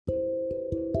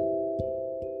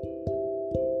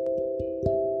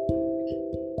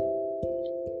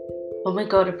When we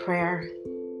go to prayer,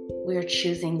 we are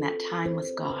choosing that time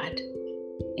with God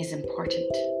is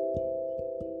important.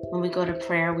 When we go to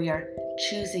prayer, we are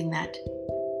choosing that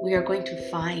we are going to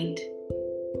find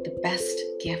the best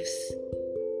gifts,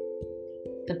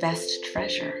 the best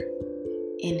treasure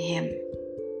in Him.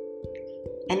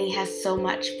 And He has so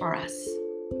much for us,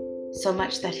 so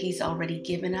much that He's already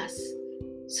given us,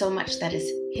 so much that is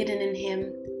hidden in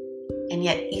Him and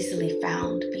yet easily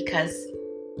found because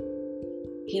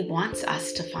He wants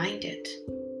us to find it.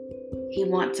 He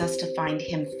wants us to find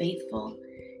Him faithful.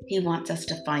 He wants us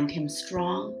to find Him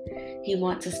strong. He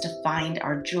wants us to find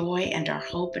our joy and our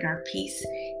hope and our peace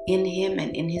in Him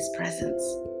and in His presence.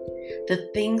 The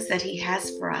things that He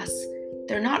has for us,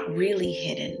 they're not really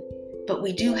hidden, but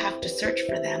we do have to search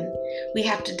for them. We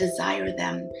have to desire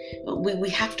them. We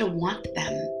have to want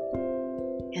them.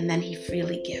 And then He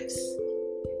freely gives.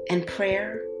 And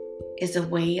prayer is a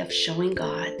way of showing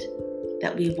God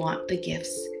that we want the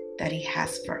gifts that He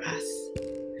has for us.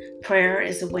 Prayer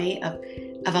is a way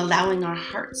of allowing our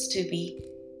hearts to be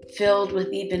filled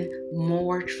with even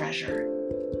more treasure.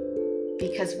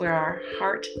 Because where our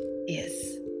heart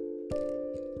is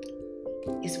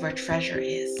where treasure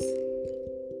is.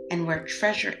 And where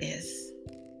treasure is,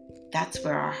 that's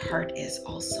where our heart is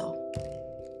also.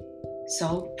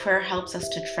 So prayer helps us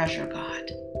to treasure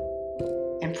God.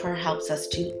 And prayer helps us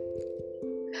to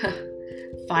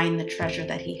find the treasure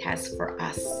that He has for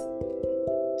us,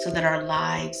 so that our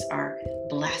lives are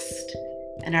blessed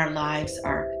and our lives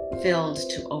are filled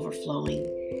to overflowing,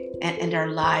 and our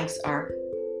lives are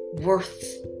worth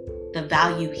the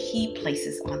value He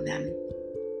places on them,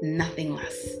 nothing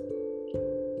less.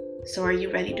 So are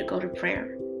you ready to go to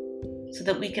prayer so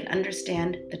that we can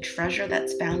understand the treasure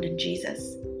that's found in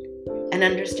Jesus and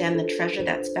understand the treasure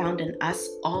that's found in us,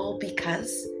 all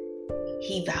because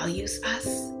He values us?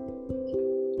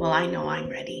 Well, I know I'm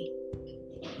ready.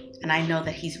 And I know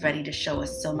that He's ready to show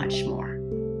us so much more.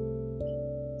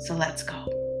 So let's go.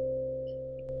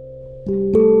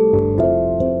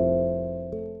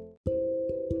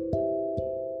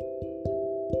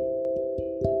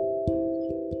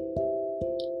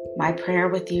 My prayer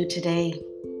with you today,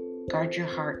 guard your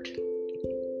heart.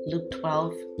 Luke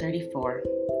 12:34.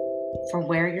 For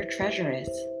where your treasure is,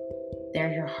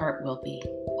 there your heart will be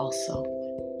also.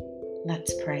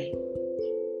 Let's pray.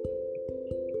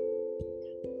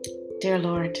 Dear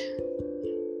Lord,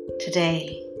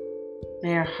 today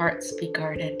may our hearts be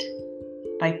guarded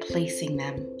by placing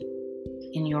them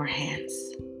in your hands.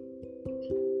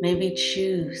 May we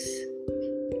choose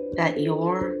that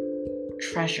your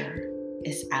treasure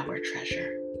is our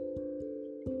treasure.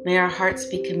 May our hearts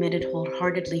be committed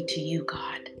wholeheartedly to you,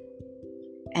 God.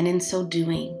 And in so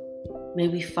doing, may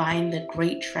we find the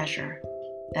great treasure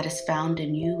that is found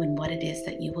in you and what it is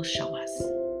that you will show us.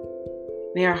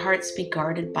 May our hearts be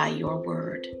guarded by your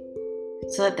word,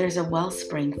 so that there's a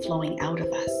wellspring flowing out of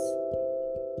us.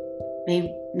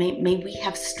 May we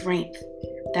have strength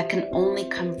that can only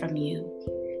come from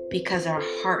you, because our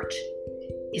heart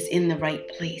is in the right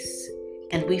place,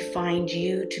 and we find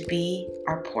you to be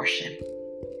our portion,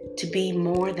 to be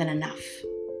more than enough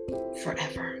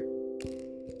forever.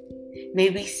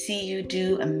 May we see you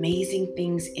do amazing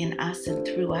things in us and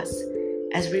through us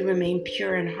as we remain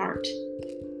pure in heart,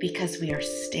 because we are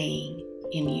staying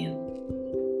in you.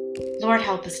 Lord,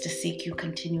 help us to seek you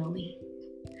continually.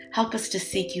 Help us to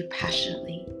seek you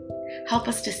passionately. Help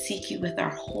us to seek you with our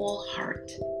whole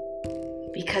heart,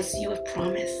 because you have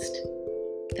promised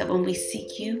that when we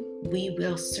seek you, we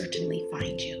will certainly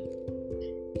find you.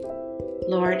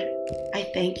 Lord, I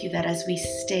thank you that as we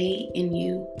stay in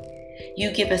you,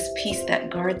 you give us peace that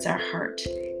guards our heart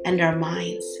and our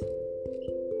minds,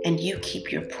 and you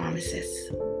keep your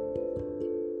promises.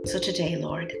 So today,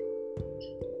 Lord,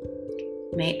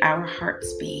 may our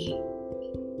hearts be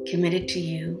committed to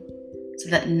you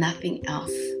so that nothing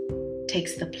else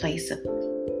takes the place of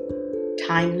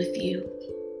time with you,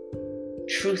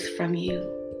 truth from you,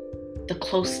 the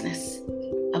closeness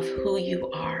of who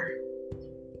you are.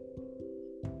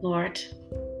 Lord,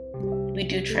 we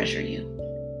do treasure you.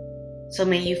 So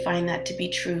may you find that to be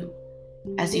true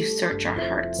as you search our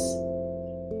hearts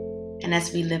and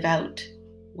as we live out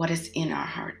what is in our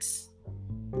hearts.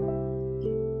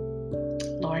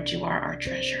 Lord, you are our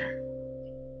treasure.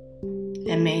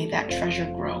 And may that treasure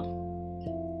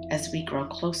grow as we grow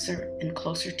closer and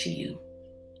closer to you,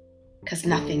 because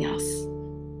nothing else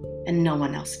and no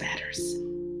one else matters.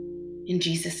 In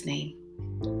Jesus' name,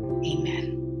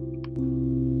 amen.